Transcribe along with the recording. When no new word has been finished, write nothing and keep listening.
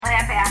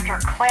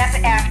after clip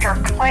after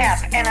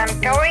clip, and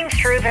I'm going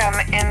through them,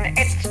 and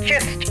it's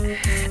just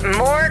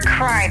more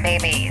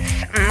crybabies,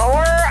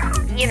 more,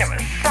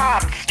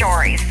 sob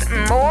stories,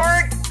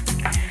 more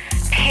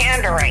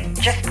pandering,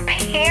 just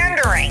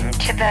pandering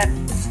to the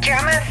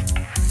dumbest,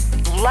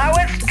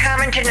 lowest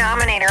common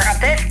denominator of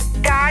this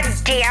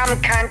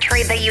goddamn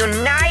country, the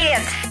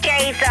United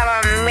States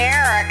of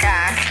America.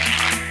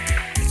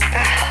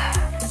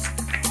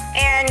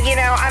 And,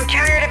 I'm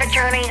tired of it,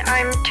 Johnny.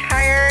 I'm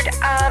tired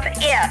of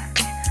it.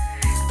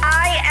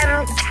 I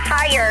am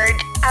tired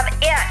of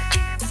it.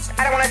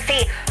 I don't want to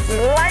see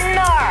one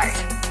more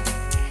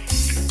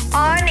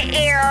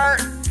on-air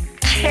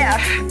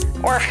tiff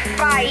or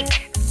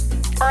fight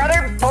or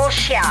other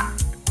bullshit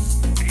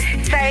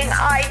saying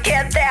I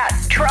did that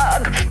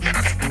drug.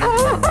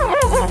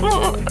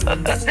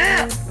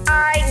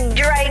 I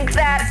drank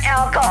that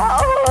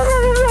alcohol.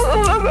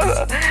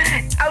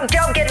 Oh,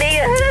 don't get me.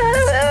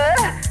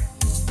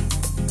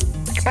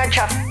 A bunch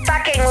of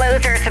fucking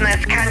losers in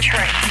this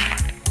country.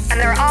 And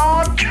they're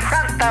all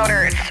Trump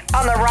voters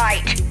on the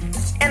right.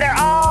 And they're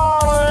all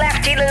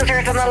lefty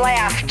losers on the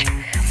left.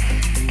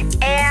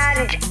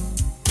 And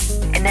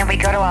then we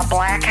go to a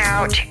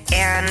blackout,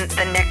 and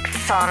the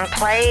next song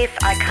plays.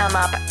 I come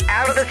up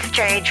out of the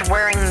stage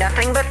wearing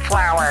nothing but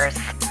flowers.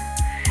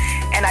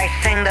 And I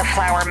sing the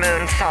Flower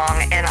Moon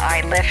song, and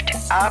I lift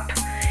up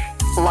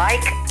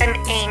like an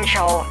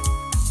angel.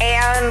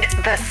 And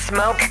the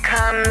smoke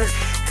comes,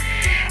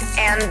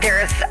 and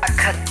there's a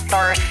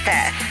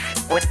catharsis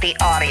with the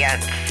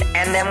audience.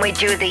 And then we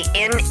do the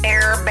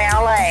in-air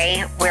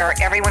ballet where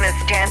everyone is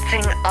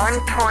dancing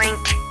on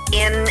point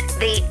in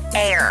the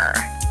air.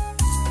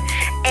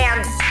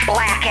 And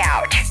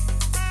blackout.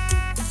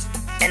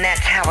 And that's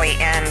how we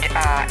end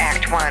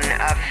Act 1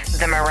 of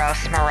The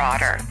Morose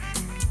Marauder.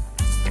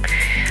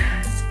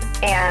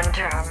 And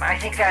I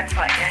think that's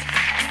like it.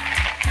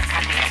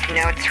 Got these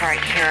notes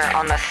right here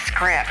on the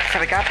script. So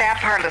we got that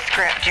part of the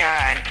script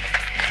done.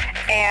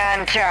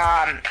 And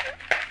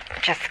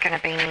just gonna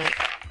be,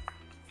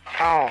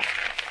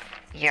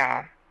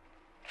 yeah.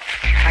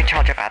 I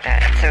told you about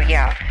that. So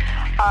yeah.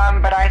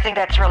 But I think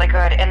that's really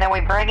good. And then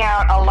we bring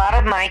out a lot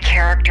of my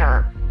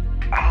character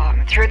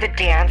through the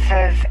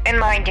dances and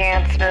my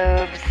dance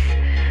moves.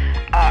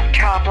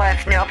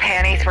 Topless, no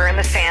panties, wearing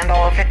the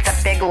sandals. It's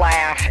a big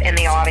laugh in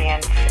the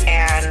audience.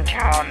 And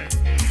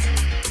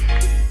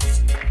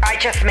I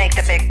just make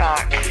the big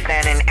bucks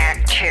then in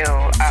Act 2.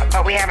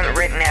 But we haven't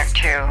written Act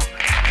 2.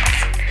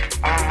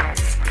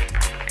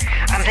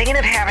 I'm thinking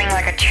of having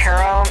like a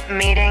tarot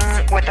meeting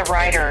with the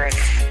writers.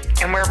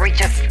 And where we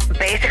just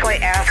basically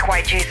ask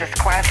white Jesus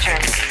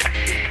questions,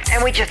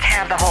 and we just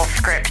have the whole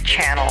script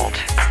channeled.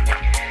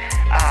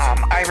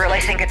 I really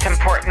think it's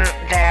important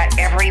that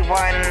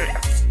everyone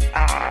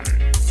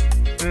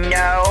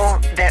know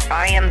that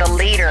I am the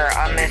leader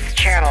on this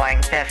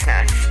channeling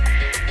business.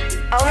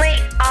 Only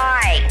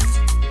I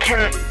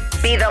can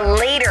be the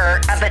leader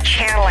of the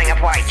channeling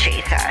of white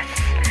Jesus.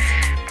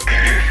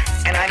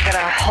 And I'm going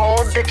to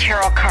hold the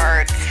tarot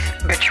cards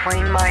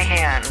between my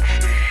hands.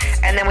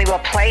 And then we will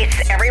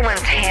place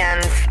everyone's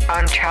hands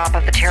on top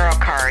of the tarot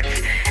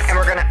cards. And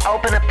we're going to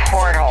open a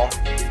portal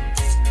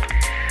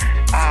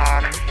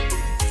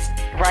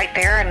right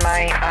there in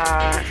my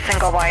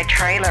single wide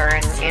trailer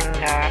in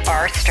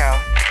Barstow.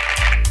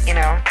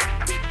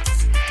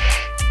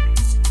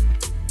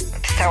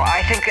 So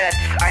I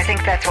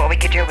think that's what we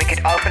could do. We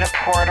could open a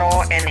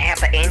portal and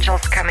have the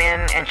angels come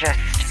in and just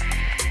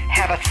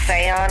have a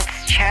seance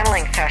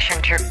channeling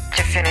session to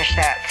finish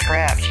that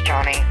script,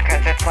 Johnny,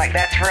 because it's like,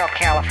 that's real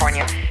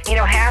California.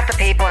 Half the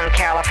people in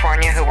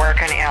California who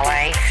work in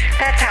LA,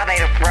 that's how they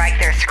write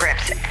their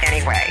scripts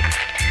anyway.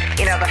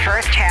 The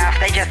first half,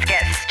 they just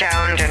get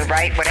stoned and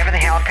write whatever the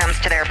hell comes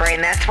to their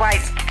brain. That's why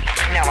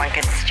no one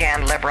can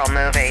stand liberal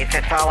movies.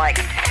 It's all like,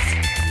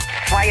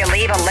 it's why you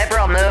leave a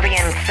liberal movie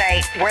and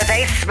say, were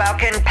they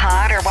smoking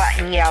pot or what?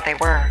 And yeah, they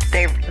were.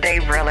 They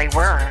really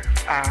were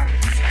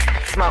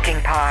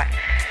smoking pot.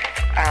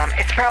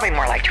 It's probably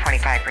more like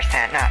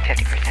 25%, not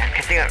 50%,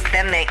 because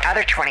then the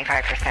other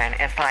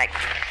 25% is like,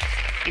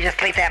 you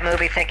just leave that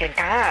movie thinking,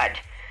 God,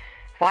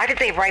 why did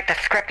they write the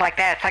script like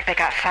that? It's like they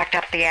got fucked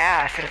up the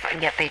ass.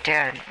 And yet they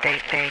did.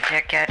 They did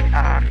get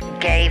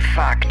gay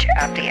fucked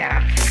up the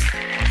ass.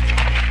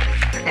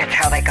 That's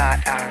how they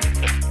got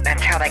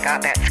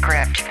that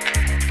script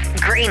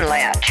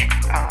greenlit.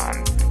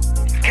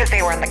 Because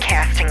they were on the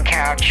casting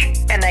couch,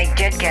 and they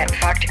did get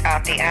fucked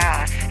up the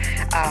ass.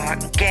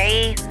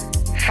 Gay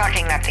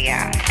fucking up the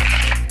ass.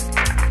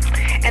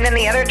 And then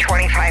the other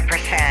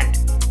 25%,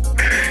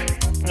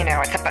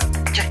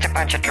 it's just a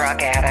bunch of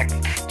drug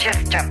addicts.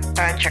 Just a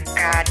bunch of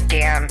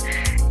goddamn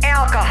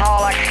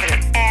alcoholics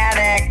and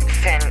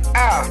addicts and,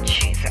 oh,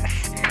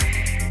 Jesus.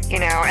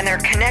 And they're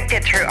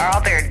connected through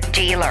all their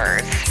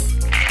dealers.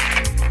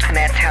 And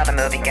that's how the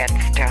movie gets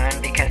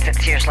done, because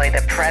it's usually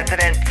the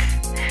president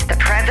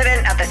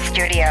of the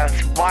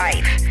studio's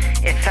wife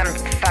is some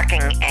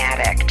fucking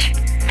addict.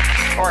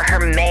 Or her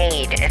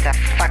maid is a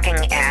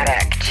fucking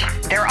addict.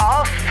 They're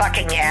all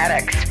fucking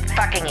addicts.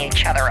 fucking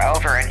each other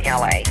over in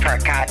LA for a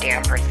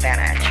goddamn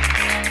percentage.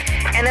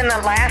 And then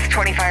the last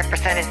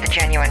 25% is the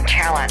genuine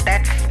talent.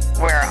 That's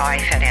where I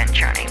fit in,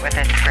 Johnny, with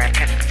this script,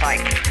 because it's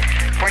like,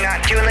 we're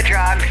not doing the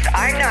drugs.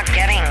 I'm not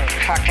getting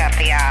fucked up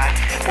the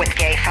ass with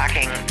gay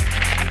fucking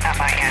up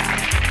my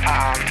ass.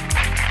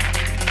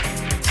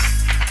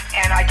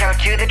 And I don't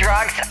do the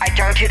drugs. I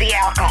don't do the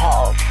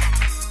alcohols.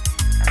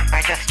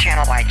 I just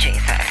channel like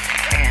Jesus.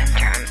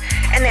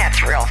 And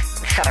that's real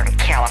Southern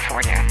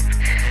California.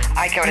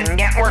 I go to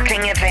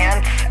networking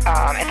events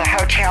at the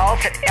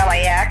hotels at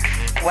LAX,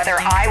 whether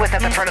I was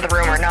at the front of the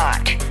room or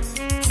not.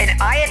 And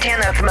I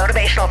attend those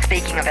motivational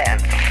speaking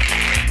events.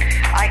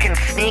 I can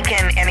sneak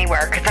in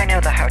anywhere because I know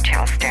the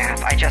hotel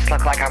staff. I just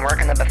look like I'm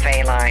working the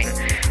buffet line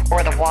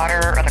or the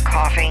water or the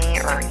coffee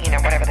or,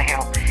 whatever the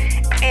hell.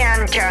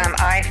 And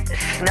I've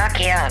snuck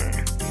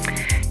in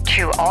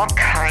to all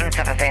kinds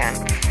of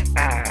events.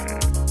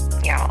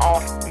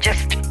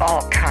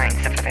 All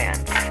kinds of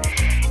events.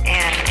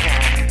 And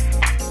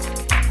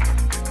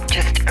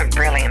just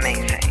really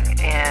amazing.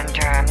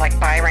 And like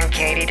Byron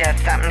Katie does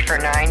something for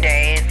 9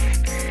 days.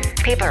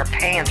 People are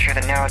paying through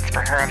the nose for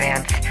her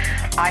events.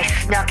 I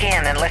snuck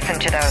in and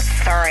listened to those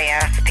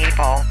sorry-ass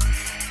people,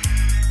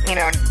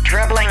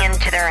 dribbling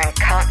into their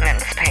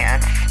incontinence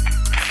pants.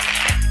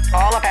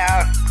 All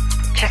about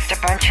just a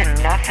bunch of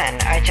nothing.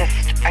 I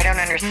don't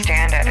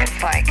understand it.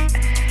 It's like,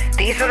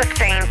 these are the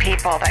same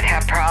people that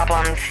have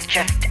problems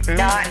just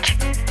not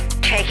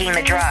taking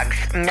the drugs,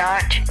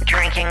 not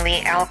drinking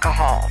the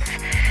alcohols,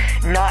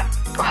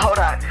 hold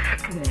on.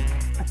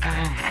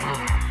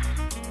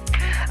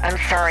 I'm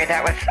sorry,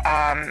 that was,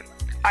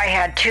 I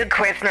had 2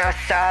 Quiznos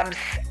subs.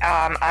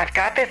 I've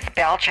got this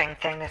belching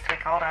thing this week.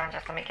 Hold on,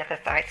 just let me get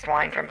this iced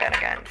wine from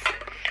Bennigan's.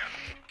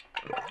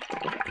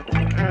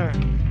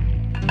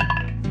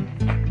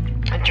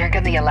 I'm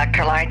drinking the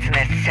electrolytes in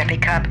this sippy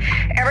cup.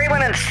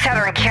 Everyone in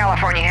Southern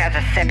California has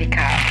a sippy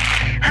cup.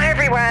 Hi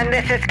everyone,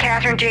 this is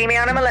Catherine Jamie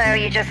on Malo.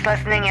 You're just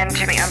listening in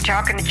to me. I'm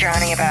talking to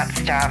Johnny about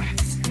stuff.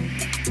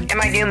 In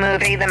my new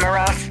movie, The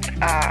Marauder,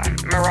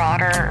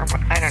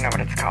 I don't know what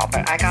it's called,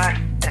 but I got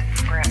the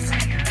script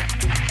right here.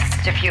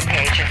 Just a few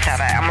pages of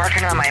it. I'm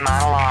working on my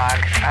monologue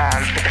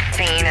for the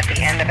scene at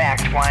the end of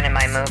Act 1 in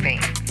my movie.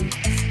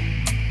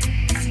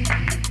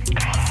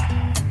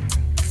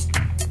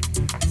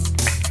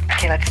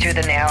 Okay, let's do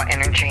the now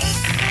energy.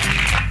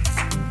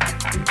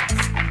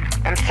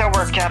 I'm so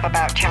worked up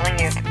about telling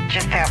you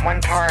just that one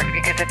part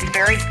because it's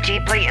very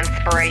deeply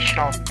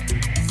inspirational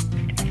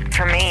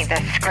for me, the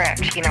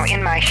script,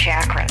 in my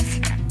chakras.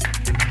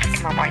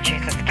 Come on, white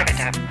Jesus, give it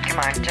to him. Come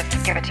on,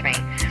 just give it to me.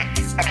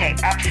 Okay,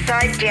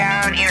 upside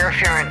down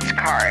interference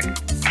card.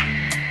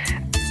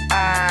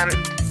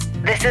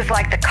 This is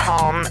like the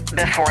calm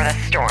before the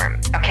storm.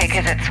 Okay,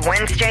 because it's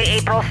Wednesday,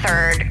 April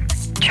 3rd.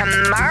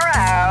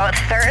 Tomorrow,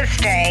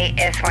 Thursday,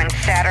 is when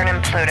Saturn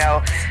and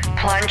Pluto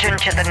plunge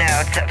into the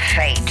nodes of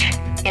fate,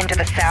 into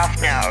the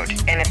south node.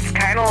 And it's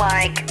kind of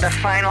like the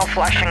final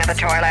flushing of the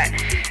toilet.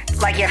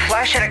 Like you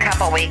flushed it a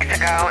couple weeks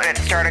ago and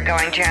it started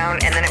going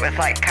down and then it was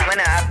like coming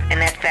up, and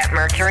that's that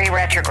Mercury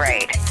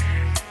retrograde.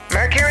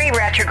 Mercury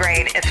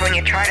retrograde is when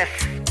you try to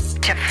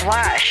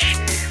flush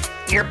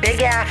your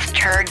big ass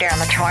turd down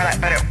the toilet,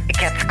 but it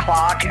gets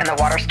clogged and the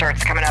water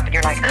starts coming up and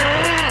you're like,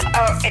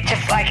 oh, it's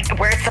just like,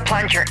 where's the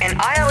plunger? And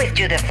I always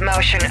do this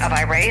motion of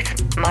I raise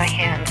my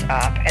hands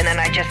up and then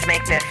I just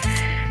make this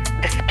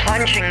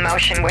plunging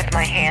motion with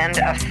my hand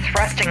of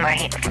thrusting my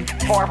hands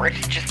forward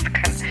just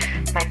because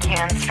my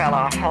cans fell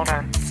off. Hold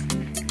on.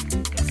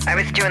 I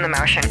was doing the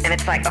motion and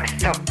it's like, okay,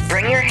 so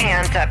bring your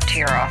hands up to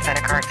your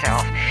authentic heart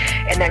self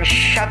and then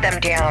shove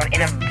them down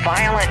in a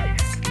violent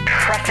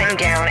pressing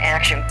down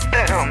action.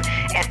 Boom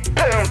and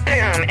boom,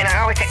 boom. And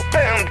I always say,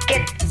 boom,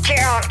 get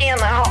down in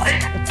the hole.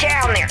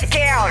 Down there,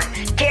 down,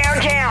 down,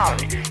 down.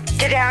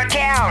 Down,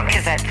 down.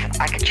 Because that's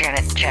like a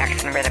Janet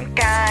Jackson rhythm.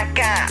 Ga,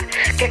 ga,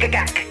 ga, ga,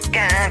 ga,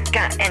 ga,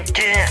 ga, and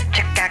ga,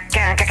 ga,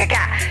 ga, ga, ga,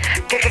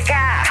 ga, ga,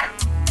 ga.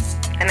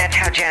 And that's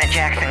how Janet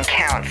Jackson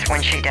counts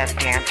when she does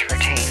dance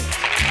routines.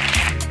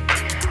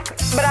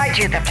 But I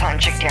do the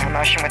plunging down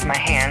motion with my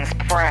hands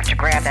before I have to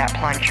grab that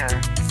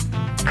plunger.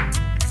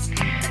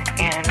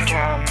 And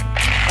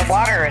the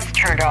water is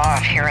turned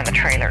off here in the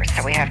trailer,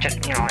 so we have to,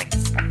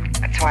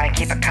 that's why I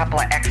keep a couple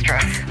of extra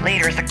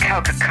liters of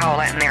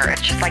Coca-Cola in there.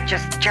 It's just like,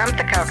 just jump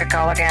the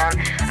Coca-Cola down.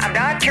 I'm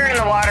not turning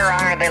the water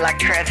on or the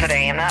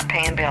electricity. I'm not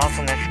paying bills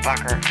on this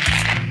fucker.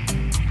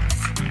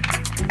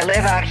 I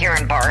live out here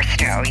in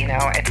Barstow,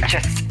 it's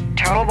just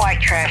total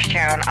white trash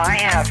town. I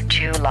have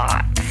 2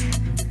 lots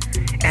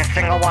and a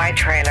single wide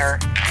trailer.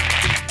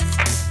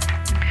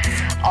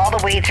 All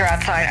the weeds are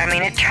outside. I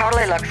mean, it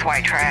totally looks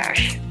white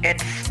trash.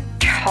 It's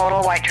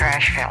total white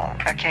trash fill,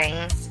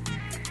 okay?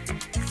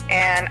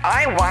 And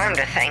I want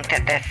them to think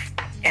that this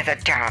is a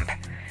dump,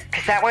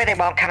 because that way they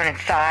won't come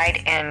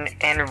inside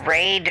and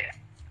raid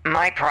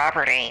my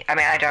property. I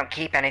mean, I don't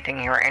keep anything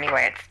here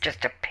anyway. It's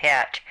just a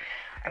pit.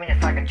 I mean,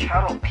 it's like a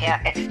total pit.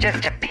 It's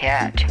just a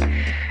pit.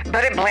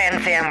 But it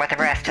blends in with the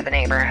rest of the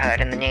neighborhood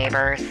and the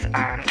neighbors.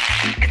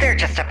 Because they're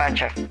just a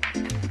bunch of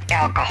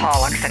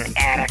alcoholics and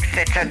addicts.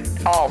 It's an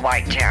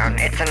all-white town.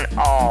 It's an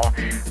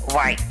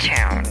all-white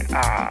town.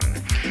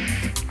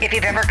 If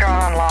you've ever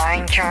gone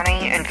online,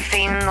 Johnny, and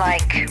seen,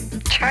 like,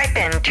 type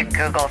into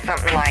Google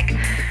something like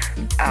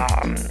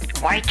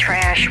white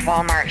trash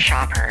Walmart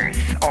shoppers,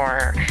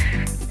 or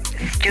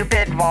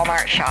stupid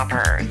Walmart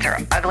shoppers, or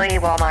ugly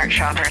Walmart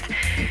shoppers,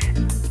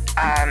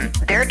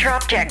 they're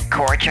drop-dead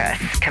gorgeous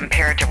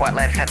compared to what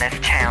lives in this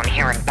town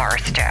here in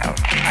Barstow.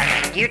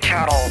 I mean,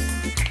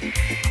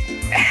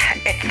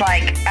 it's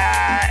like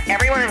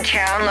everyone in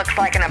town looks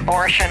like an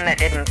abortion that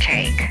didn't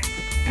take.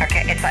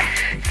 Okay, it's like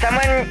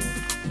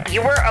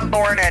you were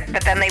aborted,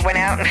 but then they went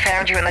out and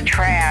found you in the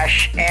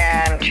trash,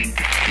 and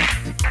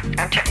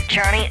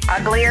Johnny,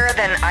 uglier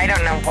than I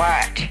don't know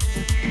what.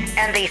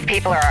 And these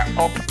people are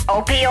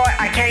opioid.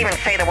 I can't even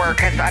say the word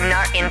because I'm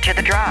not into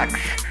the drugs.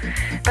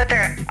 But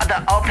they're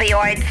the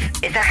opioids.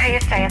 Is that how you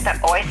say it? The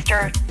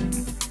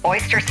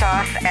oyster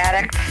sauce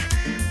addicts.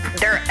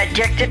 They're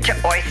addicted to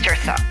oyster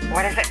sauce.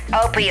 What is it?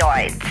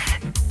 Opioids.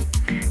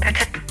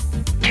 That's a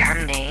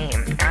dumb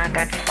name. God,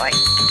 that's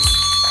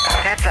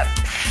a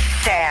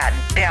sad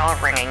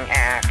bell-ringing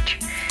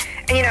act.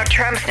 And you know,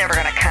 Trump's never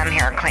going to come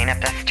here and clean up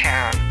this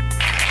town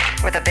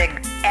with a big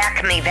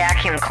Acme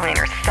vacuum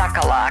cleaner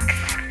suck-a-lux,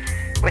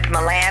 with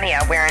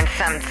Melania wearing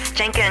some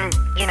stinking,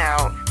 you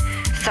know,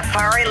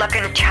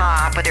 safari-looking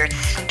top with her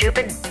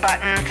stupid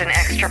buttons and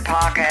extra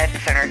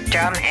pockets and her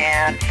dumb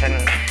hats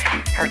and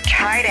her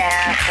tight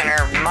ass and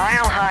her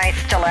mile-high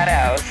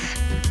stilettos.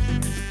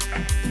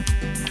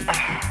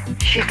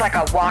 She's like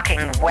a walking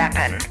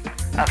weapon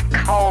of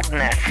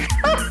coldness.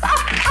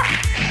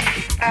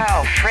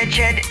 Oh,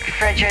 frigid.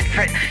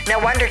 No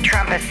wonder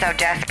Trump is so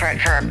desperate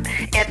for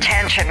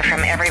attention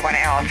from everyone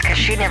else, because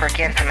she never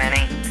gives him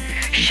any.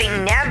 She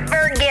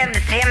never gives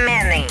him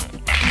any.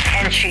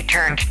 And she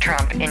turned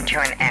Trump into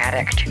an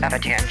addict of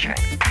attention.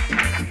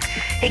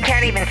 He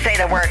can't even say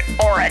the word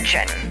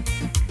origin.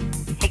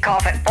 He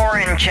calls it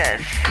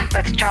oranges.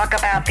 Let's talk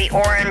about the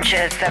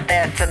oranges of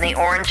this and the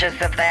oranges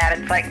of that.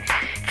 It's like,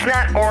 it's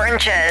not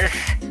oranges.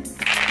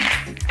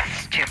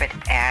 Stupid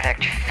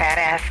addict,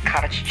 fat-ass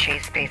cottage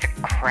cheese piece of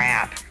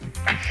crap.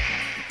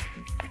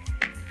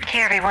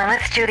 Okay, everyone,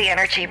 let's do the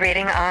energy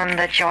reading on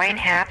the joy and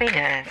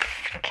happiness,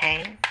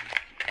 okay?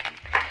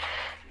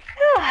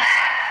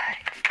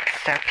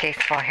 It's so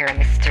peaceful here in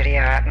the studio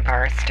out in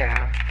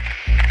Barstow.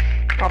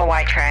 All the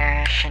white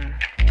trash and...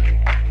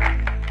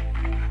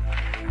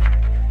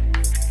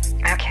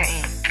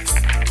 Okay.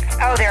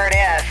 Oh, there it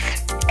is.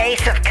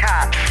 Ace of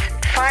Cups.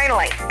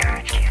 Finally.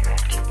 God damn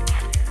it.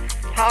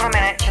 Hold a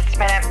minute, just a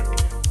minute.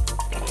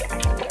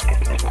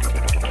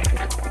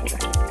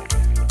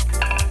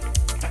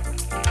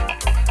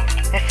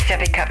 This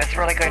sippy cup is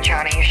really good,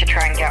 Johnny. You should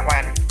try and get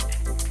one.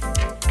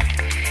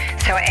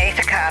 So Ace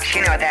of Cups,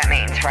 you know what that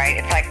means, right?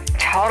 It's like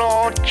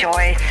total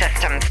joy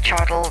systems,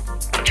 total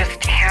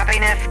just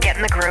happiness,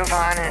 getting the groove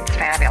on, and it's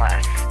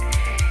fabulous.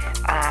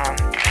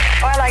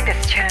 I like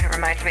this tune. It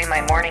reminds me of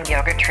my morning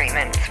yoga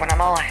treatments when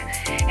I'm all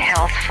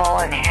healthful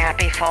and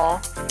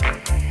happyful.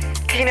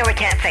 Because you know we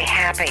can't say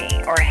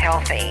happy or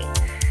healthy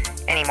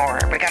anymore.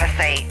 We gotta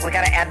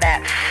add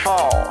that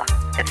full.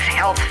 It's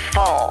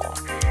healthful.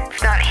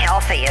 It's not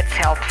healthy, it's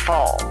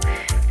healthful.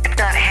 It's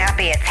not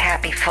happy, it's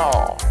happy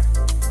full.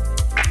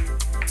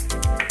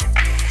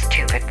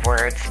 Stupid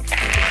words.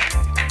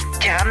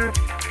 Dumb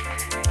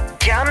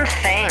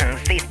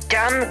things. These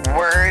dumb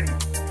word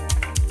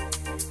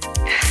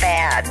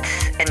fads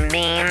and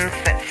memes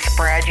that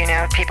spread, you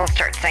know. People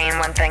start saying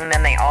one thing,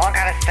 then they all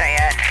gotta say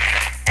it,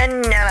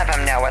 and none of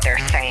them know what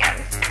they're saying.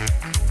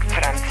 That's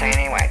what I'm saying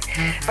anyway.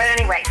 But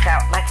anyway, so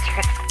let's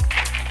just...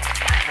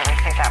 I really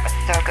think that was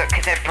so good,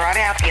 because it brought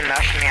out the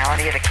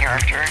emotionality of the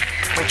character.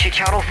 When she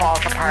totally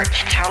falls apart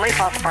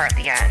at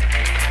the end.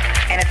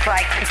 And it's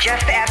like,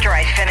 just after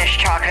I finish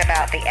talking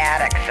about the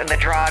addicts and the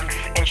drugs,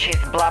 and she's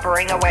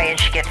blubbering away and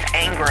she gets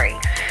angry,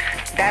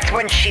 that's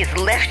when she's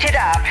lifted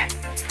up.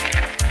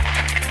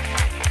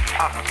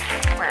 Oh,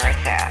 where is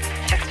that?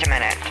 Just a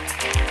minute.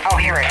 Oh,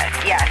 here it is.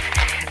 Yes.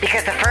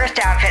 Because the first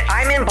outfit,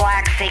 I'm in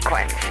black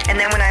sequins. And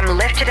then when I'm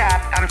lifted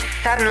up, I'm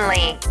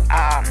suddenly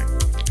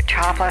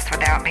topless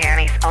without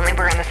panties, only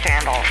wearing the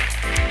sandals.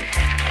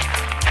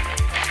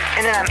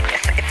 And then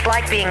it's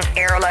like being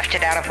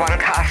airlifted out of one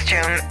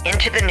costume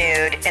into the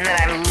nude, and then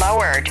I'm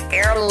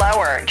air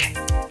lowered,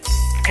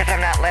 because I'm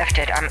not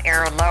lifted, I'm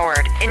air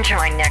lowered into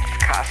my next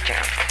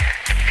costume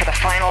for the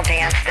final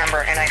dance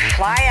number, and I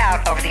fly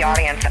out over the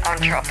audience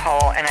onto a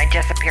pole, and I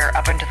disappear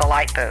up into the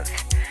light booth.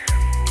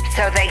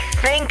 So they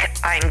think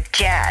I'm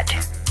dead,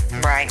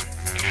 right?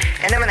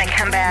 And then when I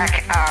come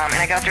back, and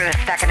I go through the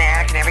second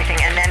act and everything,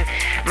 and then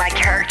my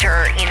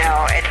character, you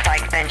know, it's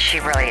like, then she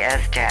really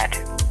is dead.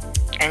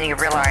 And you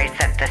realize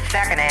that the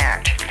second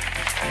act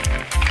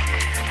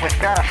was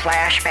not a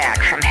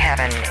flashback from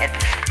heaven.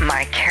 It's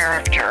my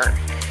character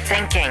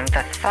thinking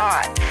the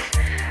thoughts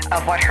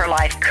of what her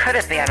life could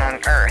have been on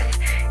Earth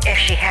if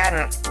she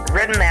hadn't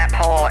ridden that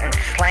pole and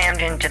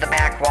slammed into the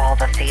back wall of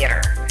the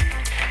theater.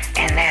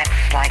 And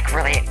that's like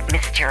really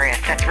mysterious.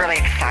 That's really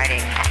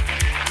exciting.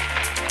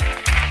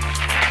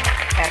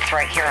 That's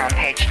right here on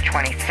page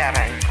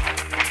 27.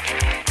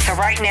 So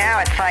right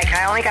now it's like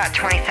I only got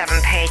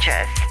 27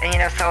 pages.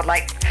 And so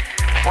like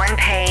one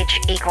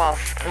page equals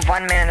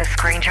 1 minute of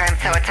screen time.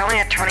 So it's only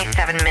a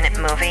 27-minute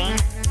movie.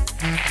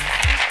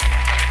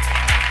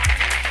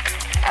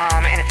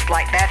 And it's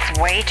like that's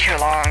way too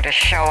long to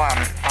show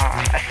them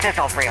a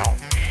sizzle reel.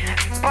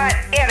 But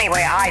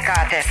anyway, I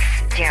got this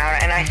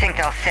down, and I think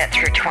they'll sit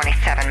through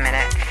 27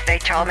 minutes. They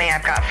told me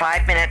I've got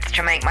 5 minutes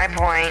to make my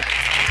point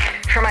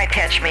for my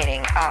pitch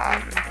meeting.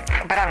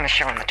 But I'm going to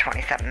show them the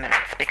 27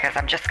 minutes because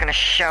I'm just going to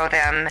show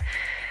them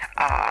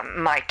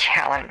my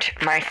talent,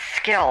 my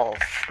skills,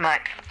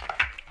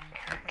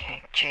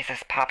 Okay,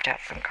 Jesus popped out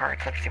some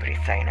cards. Let's see what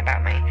he's saying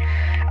about me.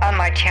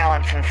 My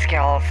talents and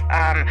skills.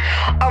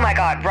 Oh my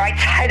God, right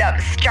side up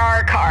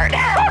star card.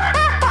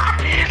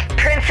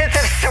 Princess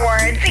of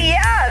Swords,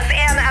 yes,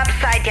 and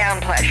upside down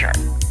pleasure.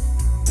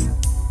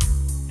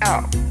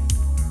 Oh.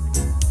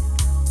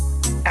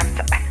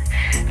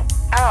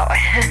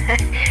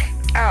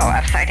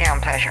 Upside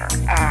down pleasure.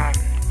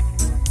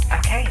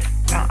 Okay.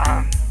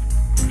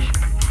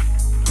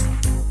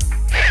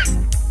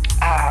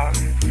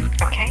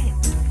 Okay.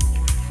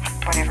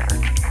 Whatever.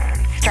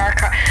 Star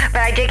card.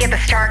 But I did get the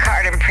star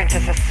card and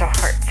Princess of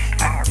Swords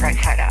right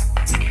side up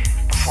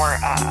before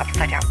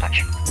upside down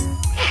pleasure.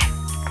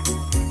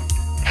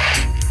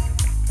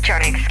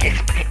 Johnny, excuse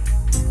me.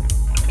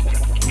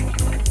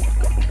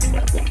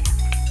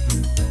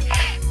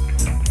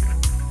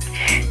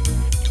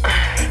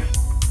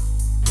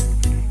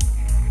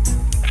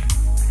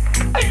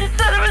 I just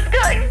thought it was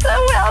going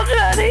so well,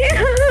 Johnny.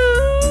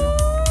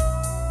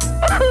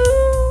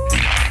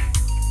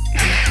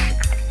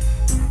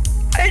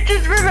 I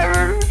just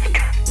remembered.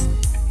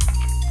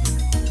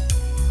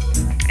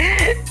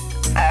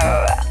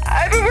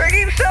 I've been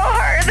working so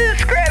hard on this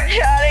script,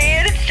 Johnny,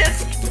 and it's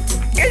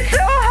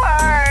so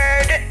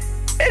hard.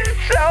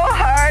 It's so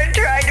hard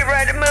trying to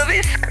write a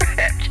movie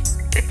script.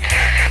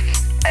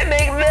 I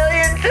make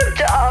millions of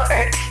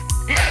dollars.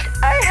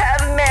 I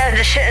have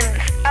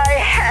mansions. I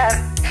have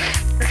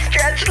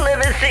stretch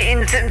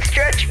limousines and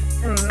stretch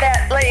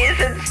Bentleys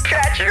and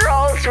stretch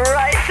Rolls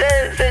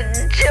Royces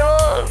and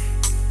jewels.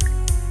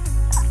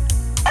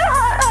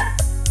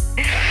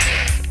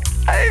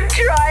 I'm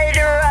trying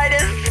to write a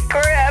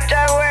script.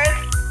 I'm worth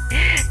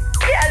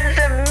tens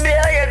of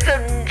millions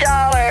of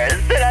dollars,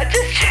 and I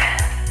just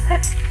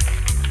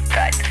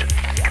write the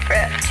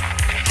script.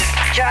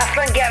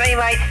 Jocelyn, get me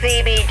my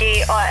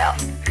CBD oil.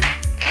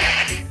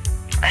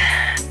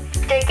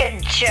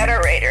 Stinking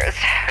generators.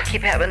 I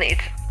keep having these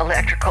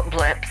electrical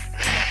blips.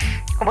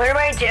 What am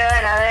I doing?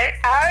 I'm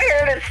out here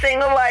in a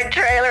single wide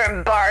trailer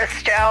in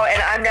Barstow,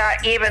 and I'm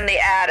not even the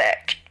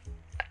addict.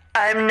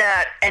 I'm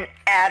not an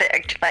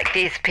addict like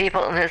these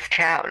people in this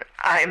town.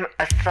 I'm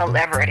a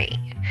celebrity.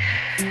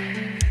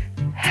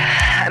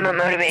 I'm a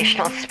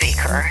motivational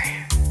speaker.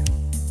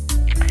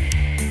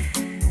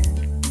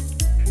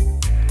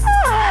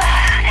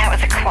 That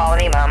was a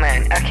quality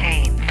moment.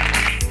 Okay,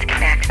 let's get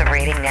back to the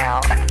reading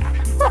now.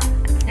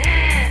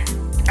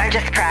 I'm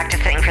just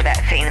practicing for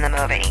that scene in the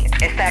movie.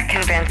 Is that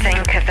convincing?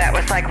 Because that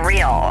was like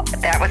real.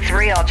 That was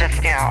real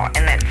just now,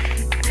 and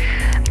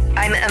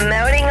I'm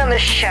emoting on the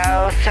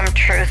show some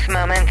truth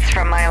moments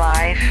from my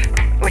life,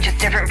 which is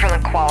different from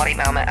a quality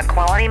moment. A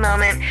quality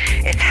moment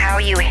is how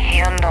you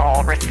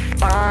handle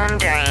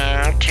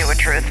responding to a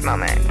truth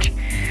moment.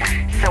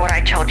 So what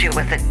I told you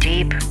was a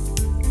deep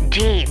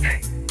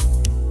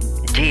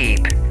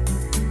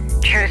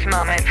truth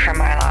moment from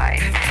my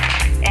life.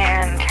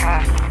 And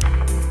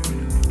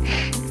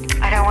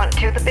I don't want to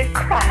do the big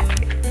crap.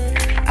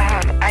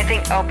 I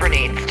think Oprah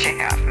needs to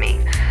have me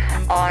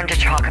on to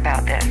talk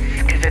about this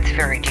because it's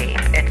very deep.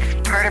 It's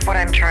part of what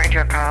I'm trying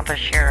to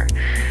accomplish here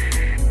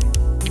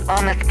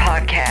on this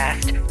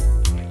podcast.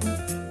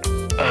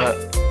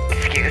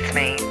 Excuse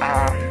me.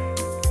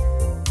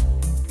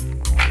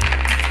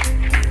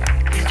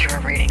 Let's do a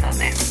reading on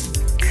this.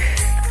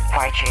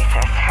 Why,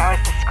 Jesus, how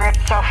is the script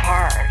so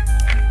far?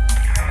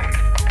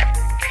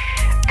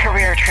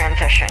 Career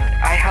transition.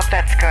 I hope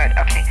that's good.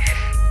 Okay.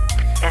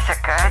 Is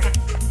it good?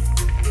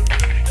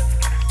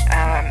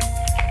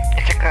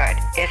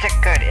 Is it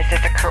good? Is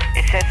it good?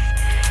 Is this...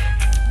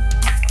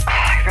 Oh,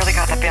 I really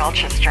got the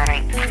belches,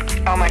 Johnny.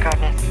 Oh my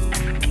goodness.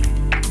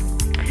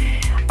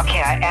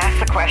 Okay, I asked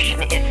the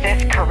question, is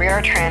this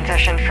career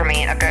transition for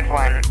me a good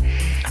one?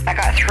 I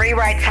got 3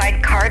 right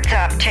side cards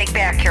up. Take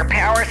back your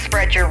power,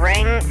 spread your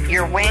wings,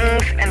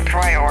 and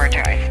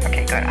prioritize.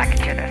 Okay, good. I can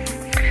do this.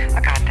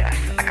 I got this.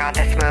 I got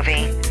this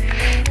movie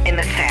in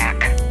the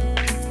sack.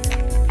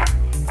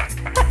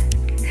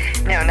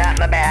 No, not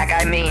in the bag.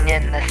 I mean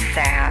in the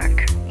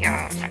sack.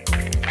 Yeah.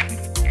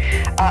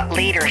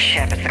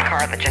 Leadership is the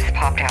card that just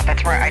popped out.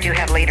 That's where I do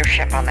have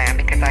leadership on that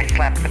because I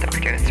slept with the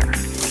producer.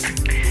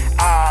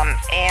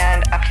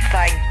 And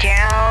upside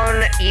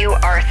down, you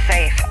are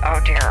safe. Oh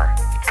dear.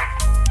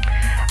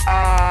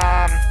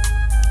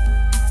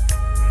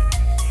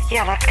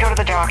 Yeah, let's go to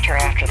the doctor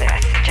after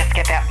this. Just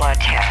get that blood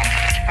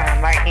test.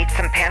 Might need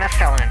some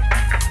penicillin.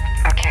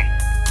 Okay.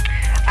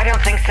 I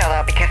don't think so,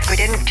 though, because we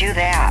didn't do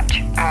that.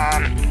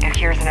 And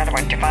here's another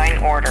one, divine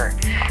order.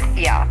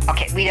 Yeah,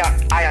 okay,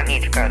 I don't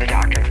need to go to the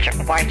doctor.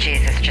 Why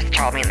Jesus just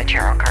told me in the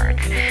tarot cards.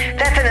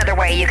 That's another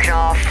way you can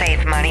all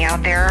save money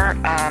out there.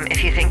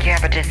 If you think you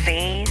have a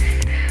disease,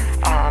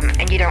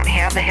 and you don't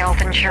have the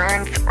health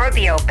insurance, or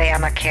the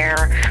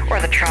Obamacare,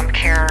 or the Trump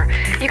care,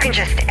 you can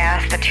just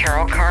ask the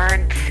tarot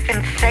cards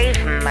and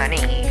save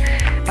money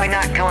by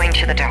not going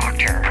to the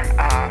doctor.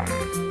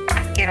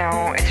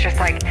 It's just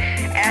like,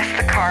 ask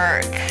the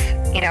cards,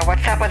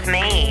 what's up with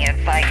me?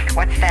 It's like,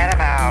 what's that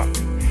about?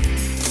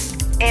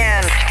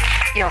 And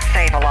you'll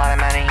save a lot of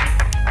money.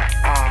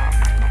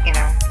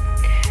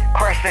 Of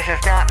course, this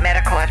is not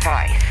medical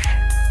advice.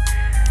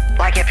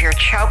 Like if you're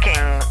choking,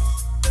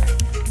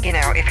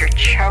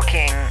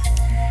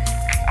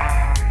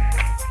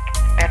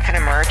 that's an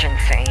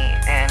emergency.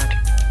 And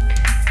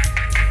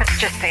let's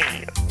just see,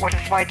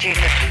 why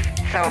Jesus?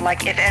 So,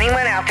 like, if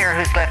anyone out there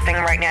who's listening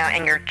right now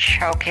and you're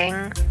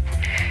choking,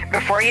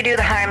 before you do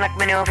the Heimlich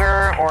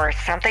maneuver or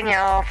something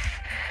else,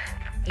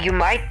 you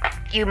might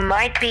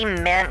be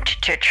meant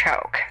to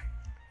choke.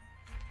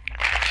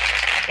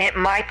 It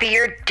might be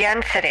your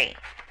density,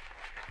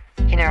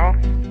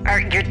 or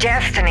your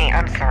destiny,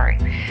 I'm sorry.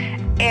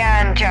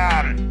 And,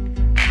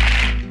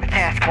 let's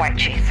ask White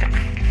Jesus.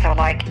 So,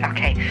 like,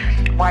 okay,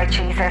 White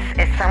Jesus,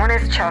 if someone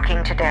is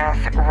choking to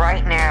death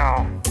right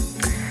now,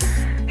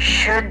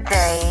 should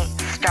they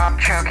stop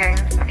choking?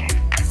 Okay.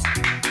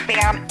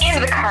 Bam, into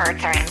the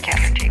cards. I am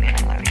Catherine G.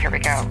 Manillo. Here we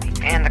go.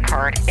 And the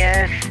card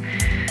is,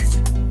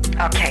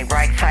 okay,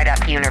 right side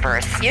up,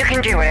 universe. You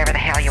can do whatever the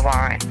hell you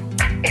want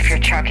if you're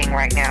choking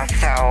right now.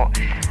 So,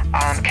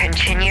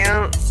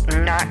 continue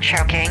not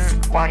choking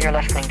while you're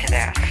listening to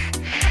this.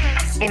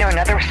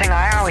 Another thing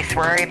I always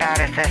worry about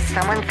is if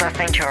someone's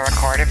listening to a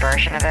recorded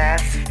version of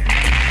this,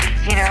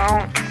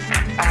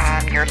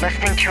 you're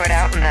listening to it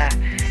out in the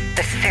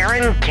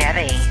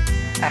Serengeti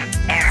of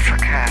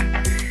Africa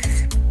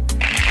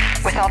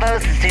with all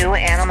those zoo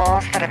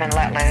animals that have been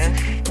let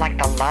loose, like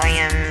the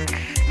lions,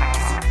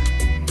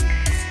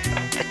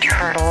 the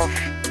turtles,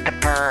 the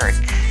birds,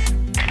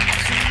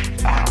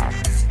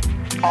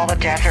 all the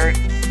desert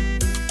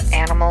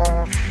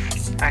animals,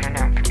 I don't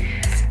know.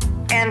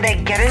 And they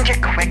get into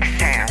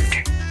quicksand,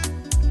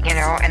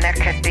 and that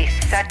could be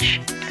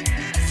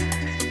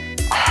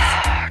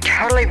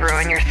totally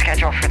ruin your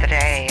schedule for the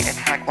day.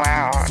 It's like,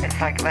 wow. It's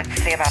like, let's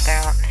see about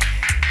that.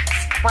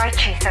 Why,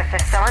 Jesus,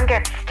 if someone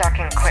gets stuck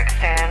in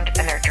quicksand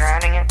and they're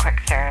drowning in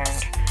quicksand,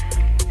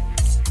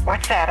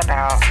 what's that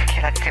about?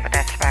 Okay, let's see what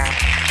that's about.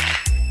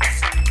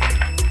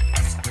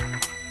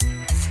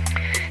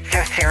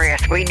 So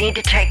serious. We need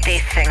to take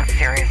these things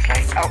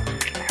seriously. Oh,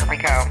 here we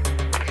go.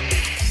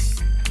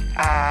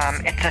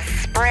 It's a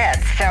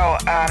spread. So,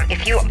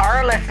 if you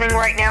are listening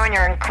right now and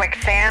you're in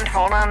quicksand,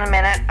 hold on a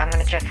minute. I'm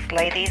going to just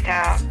lay these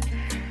out.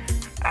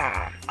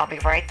 I'll be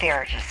right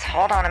there. Just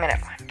hold on a minute.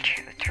 1,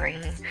 2, 3,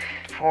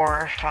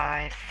 4,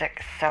 5,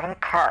 6, 7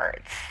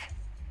 cards.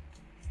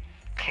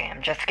 Okay,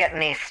 I'm just getting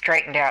these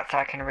straightened out so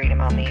I can read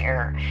them on the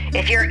air.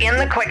 If you're in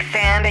the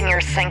quicksand and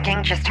you're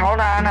sinking, just hold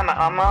on. I'm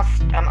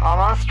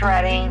almost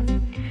ready.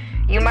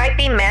 You might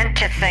be meant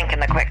to sink in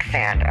the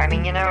quicksand. I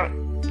mean,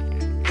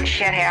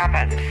 shit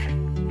happens.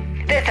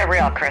 This is a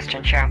real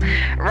Christian show.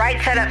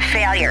 Right side up,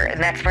 failure,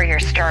 and that's where you're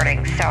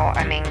starting. So,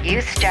 I mean, you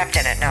stepped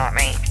in it, not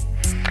me.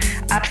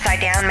 Upside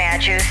down,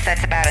 mad juice,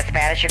 that's about as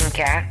bad as you can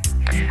get.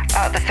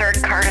 The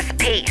third card is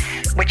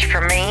peace, which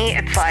for me,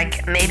 it's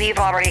like, maybe you've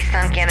already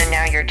sunk in and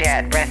now you're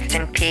dead. Rest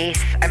in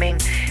peace. I mean,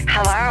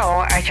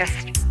 hello,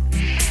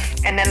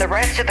 and then the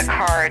rest of the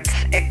cards,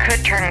 it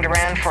could turn it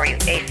around for you.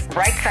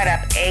 Right side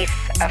up, Ace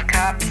of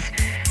Cups,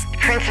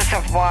 Princess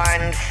of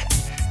Wands,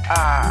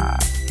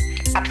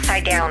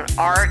 upside down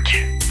art,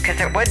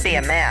 because it would be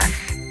a mess.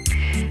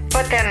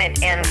 But then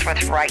it ends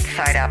with right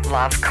side up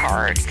love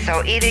card.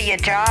 So either you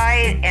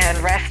die and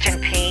rest in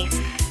peace,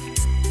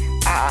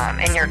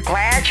 and you're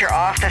glad you're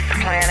off this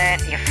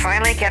planet, you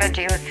finally get to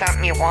do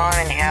something you want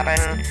in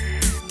heaven.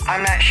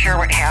 I'm not sure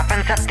what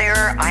happens up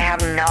there. I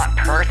have not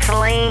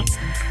personally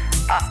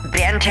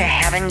been to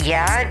heaven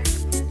yet.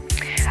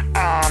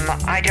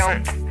 I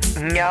don't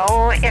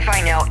know if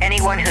I know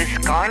anyone who's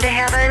gone to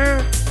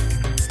heaven.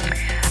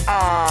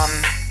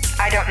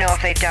 I don't know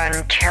if they've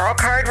done tarot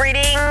card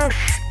readings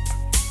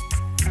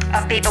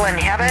of people in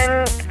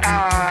heaven.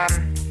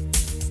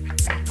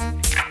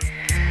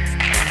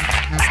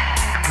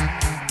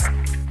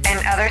 And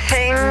other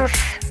things.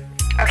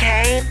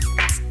 Okay?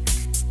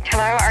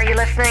 Hello, are you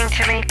listening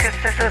to me? Because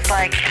this is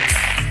like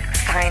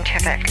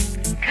scientific.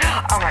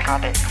 Oh my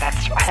god,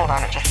 hold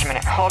on just a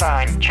minute. Hold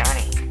on,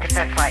 Johnny. Because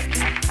that's like,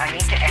 I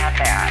need to add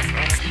that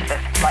into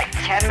this, like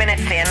 10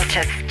 minutes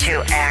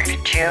into Act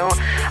 2.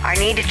 I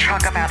need to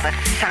talk about the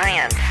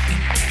science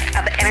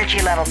of the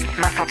energy level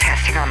muscle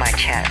testing on my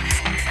chest.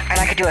 And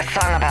I could do a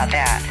song about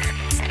that.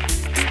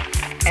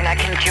 And I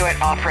can do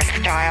it opera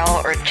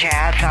style or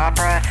jazz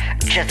opera,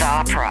 jazz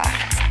opera,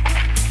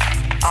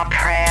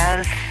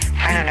 operas,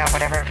 I don't know,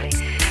 whatever it would be.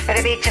 But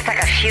it'd be just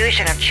like a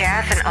fusion of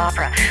jazz and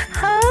opera.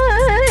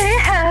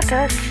 have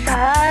the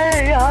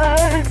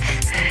science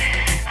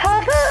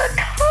of the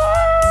cards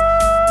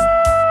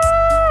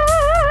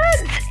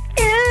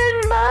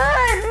in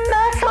my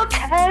muscle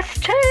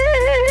testing.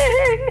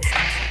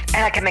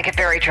 And I can make it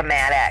very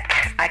dramatic.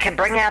 I can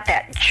bring out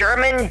that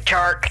German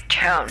dark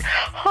tone.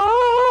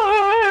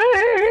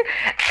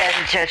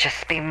 And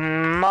just be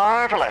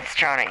marvelous,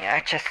 Johnny.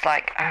 I just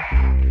like,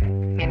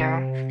 you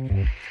know.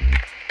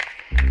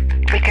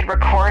 We could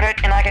record it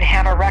and I could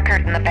have a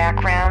record in the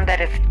background that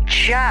is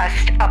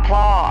just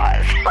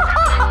applause.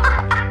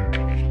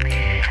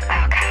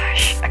 Oh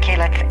gosh. Okay,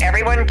 let's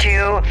everyone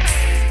do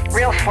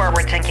real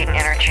forward-thinking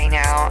energy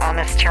now on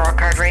this tarot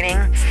card reading.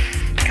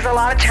 Because a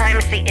lot of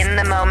times the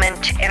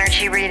in-the-moment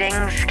energy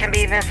readings can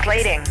be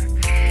misleading.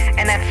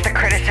 And that's the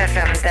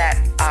criticism that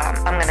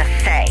I'm going to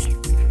say.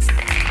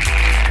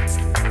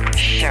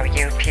 Show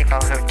you people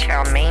who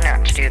tell me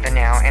not to do the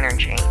now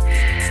energy.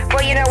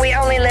 Well, you know, we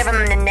only live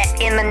in the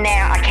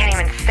now. I can't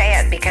even say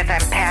it because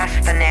I'm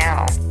past the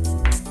now.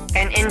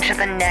 And into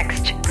the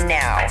next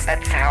now.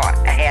 That's how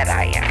ahead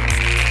I am.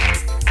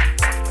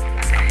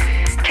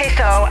 Okay,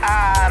 so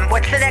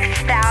what's the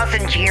next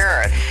 1,000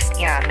 years?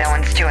 Yeah, no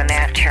one's doing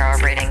that tarot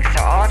reading.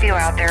 So all of you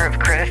out there who've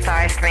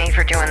criticized me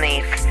for doing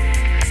these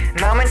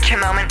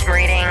moment-to-moment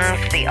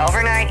readings, the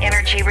overnight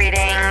energy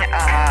reading,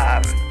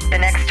 the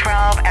next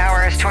 12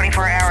 hours,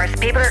 24 hours,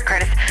 people are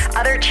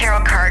other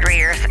tarot card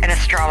readers and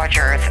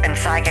astrologers and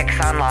psychics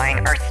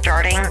online are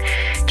starting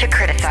to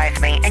criticize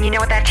me. And you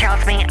know what that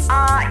tells me?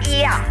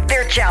 Yeah,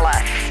 they're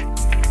jealous.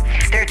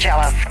 They're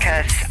jealous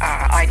because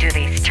I do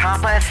these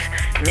topless,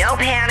 no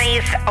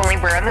panties, only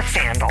wearing the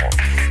sandals.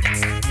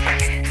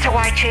 So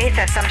why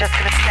Jesus? I'm just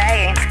going to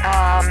say,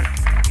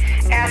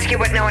 ask you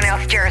what no one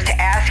else dares to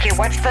ask you.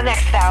 What's the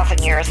next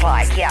 1,000 years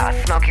like? Yeah,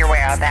 smoke your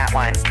way out of that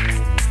one,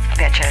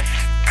 bitches.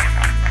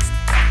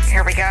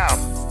 Here we go.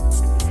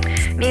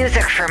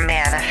 Music for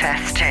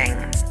manifesting.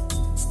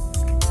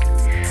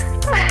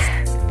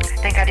 I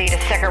think I need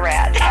a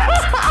cigarette.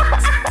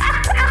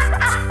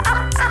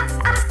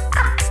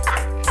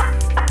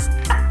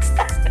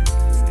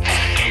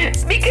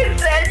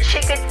 Because then she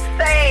could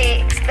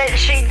say that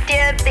she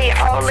did the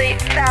only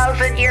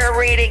 1,000-year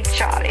reading,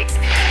 Johnny.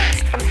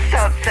 I'm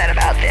so upset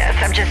about this.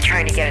 I'm just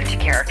trying to get into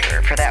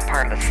character for that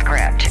part of the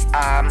script.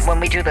 When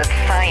we do the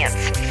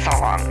science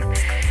song,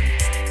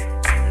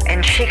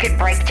 and she could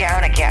break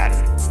down again.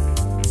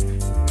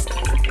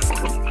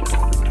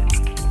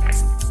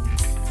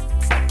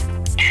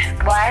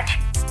 What?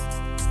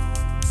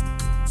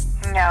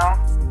 No.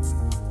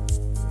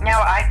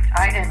 No,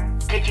 I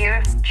didn't. Did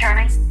you,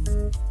 Johnny?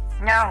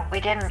 No, we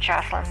didn't,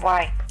 Jocelyn.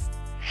 Why?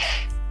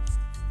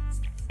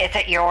 Is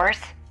it yours?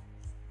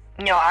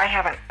 No, I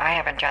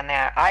haven't done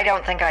that. I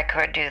don't think I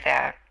could do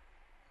that.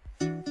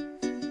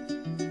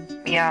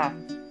 Yeah.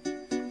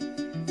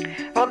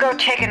 We'll go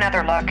take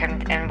another look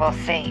and we'll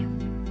see.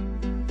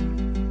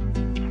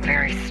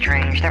 Very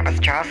strange. That was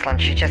Jocelyn.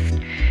 She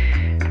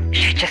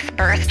just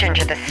burst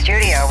into the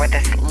studio with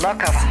this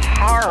look of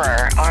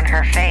horror on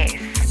her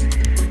face.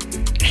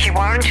 She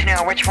wanted to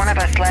know which one of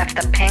us left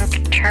the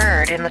pink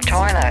turd in the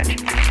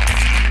toilet.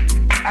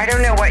 I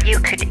don't know what you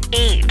could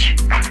eat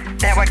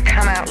that would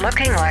come out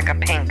looking like a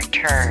pink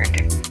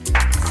turd.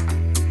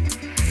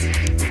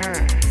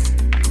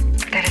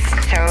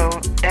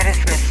 That is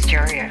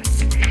mysterious.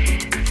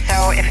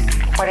 So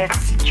what is,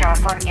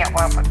 Jocelyn? Yeah,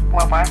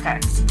 what was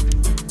it?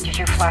 Did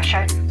you flush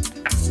it?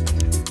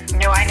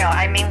 No, I know.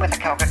 I mean with a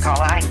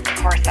Coca-Cola. Of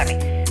course I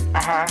mean.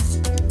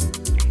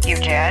 You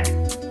did?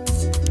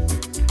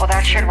 Well,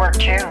 that should work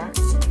too.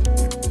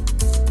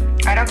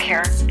 I don't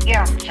care.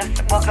 Yeah,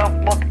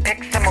 we'll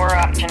pick some more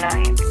up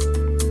tonight.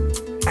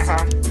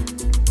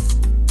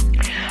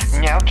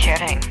 No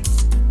kidding.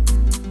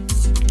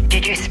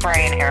 Did you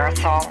spray an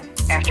aerosol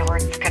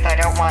afterwards? Because I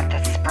don't want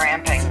the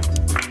spramping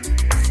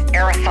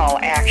aerosol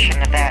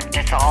action of that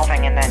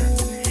dissolving and then,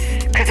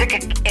 because it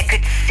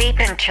could seep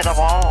into the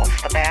walls,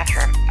 the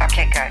bathroom.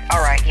 Okay, good.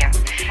 All right, yeah.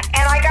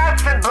 And I got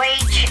some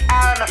bleach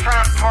out on the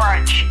front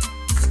porch.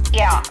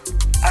 Yeah.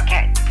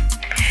 Okay.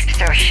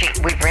 So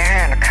we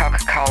ran out of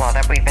Coca-Cola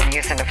that we've been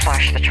using to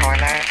flush the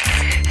toilet.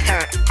 So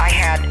I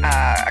had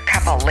a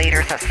couple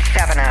liters of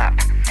 7-Up,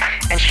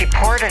 and she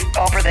poured it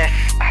over this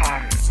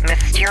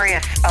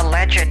mysterious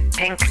alleged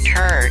pink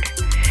turd,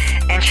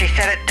 and she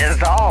said it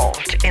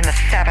dissolved in the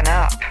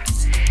 7-Up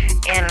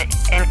in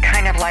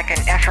kind of like an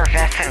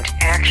effervescent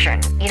action,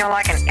 you know,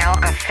 like an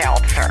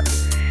Alka-Seltzer.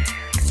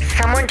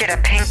 Someone did a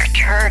pink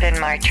turd in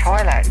my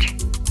toilet,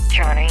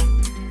 Johnny.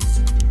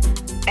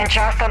 And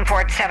Jocelyn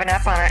poured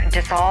 7-Up on it and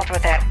dissolved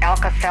with that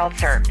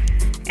Alka-Seltzer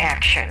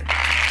action.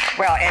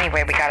 Well,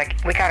 anyway, we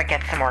gotta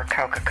get some more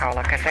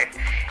Coca-Cola because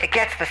it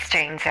gets the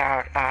stains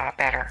out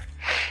better.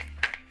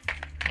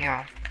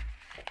 Yeah.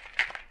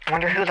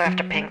 Wonder who left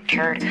a pink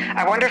turd.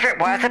 I wonder if it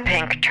was a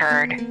pink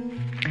turd.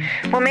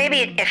 Well,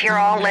 maybe if you're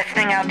all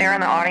listening out there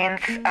in the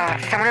audience,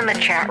 someone in the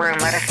chat room,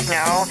 let us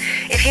know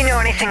if you know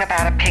anything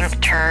about a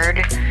pink turd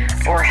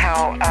or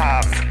how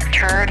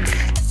turds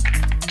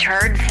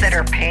that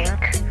are pink.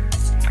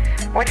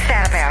 What's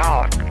that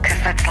about? Because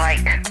that's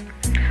like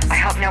I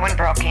hope no one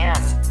broke in,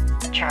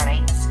 Johnny.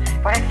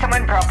 What if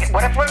someone broke in?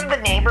 What if one of the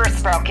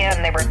neighbors broke in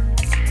and they were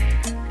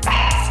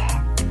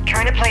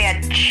trying to play a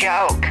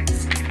joke?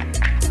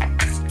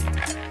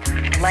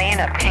 Laying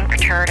a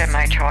pink turd in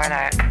my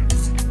toilet.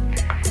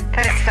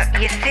 That is so,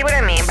 you see what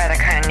I mean by the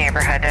kind of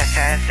neighborhood this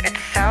is?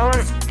 It's so,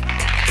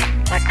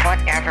 like,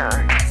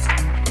 whatever.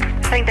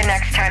 I think the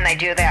next time they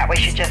do that, we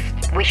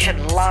should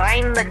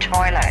line the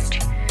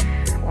toilet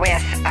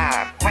with,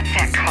 what's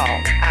that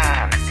called?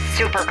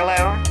 Super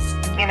glue,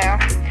 you know?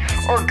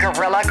 Or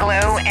Gorilla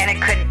Glue, and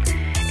it could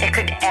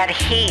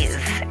adhese,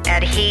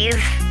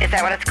 is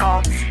that what it's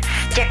called?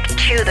 Stick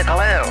to the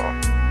glue.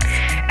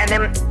 And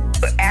then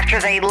after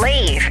they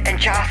leave and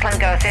Jocelyn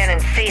goes in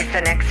and sees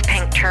the next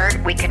pink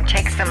turd, we can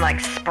take some like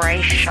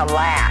spray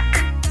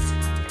shellac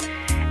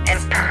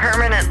and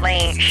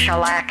permanently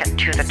shellac it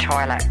to the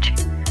toilet.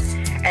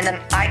 And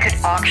then I could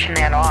auction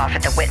that off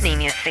at the Whitney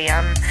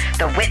Museum,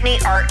 the Whitney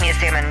Art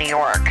Museum in New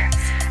York.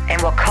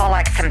 And we'll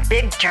collect some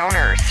big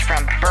donors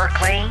from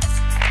Berkeley,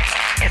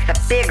 because the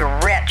big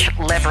rich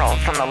liberals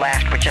on the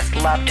left would just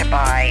love to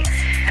buy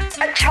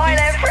a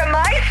toilet from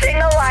my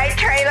single-wide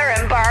trailer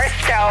in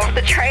Barstow,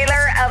 the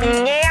trailer of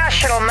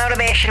national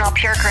motivational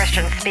pure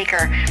Christian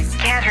speaker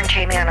Catherine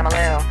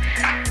Chimiana-Malou,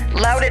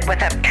 loaded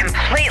with a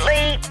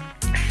completely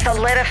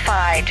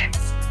solidified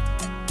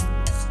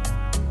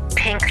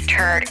pink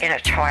turd in a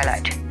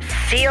toilet,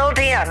 sealed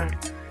in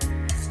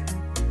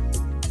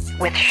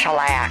with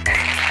shellac.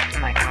 Oh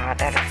my God,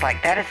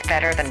 that is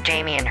better than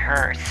Damien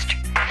Hirst.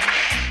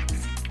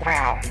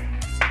 Wow.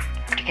 I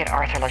have to get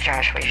Arthur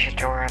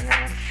LaJoshua on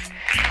this.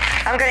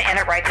 I'm going to end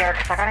it right there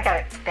because I got to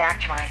get back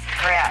to my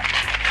script.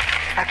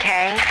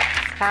 Okay?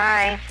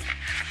 Bye.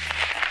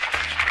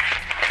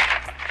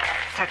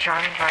 So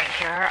Johnny's right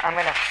here. I'm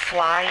going to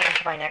fly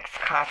into my next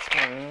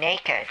costume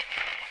naked,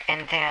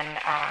 and then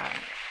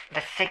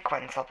the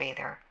sequins will be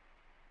there.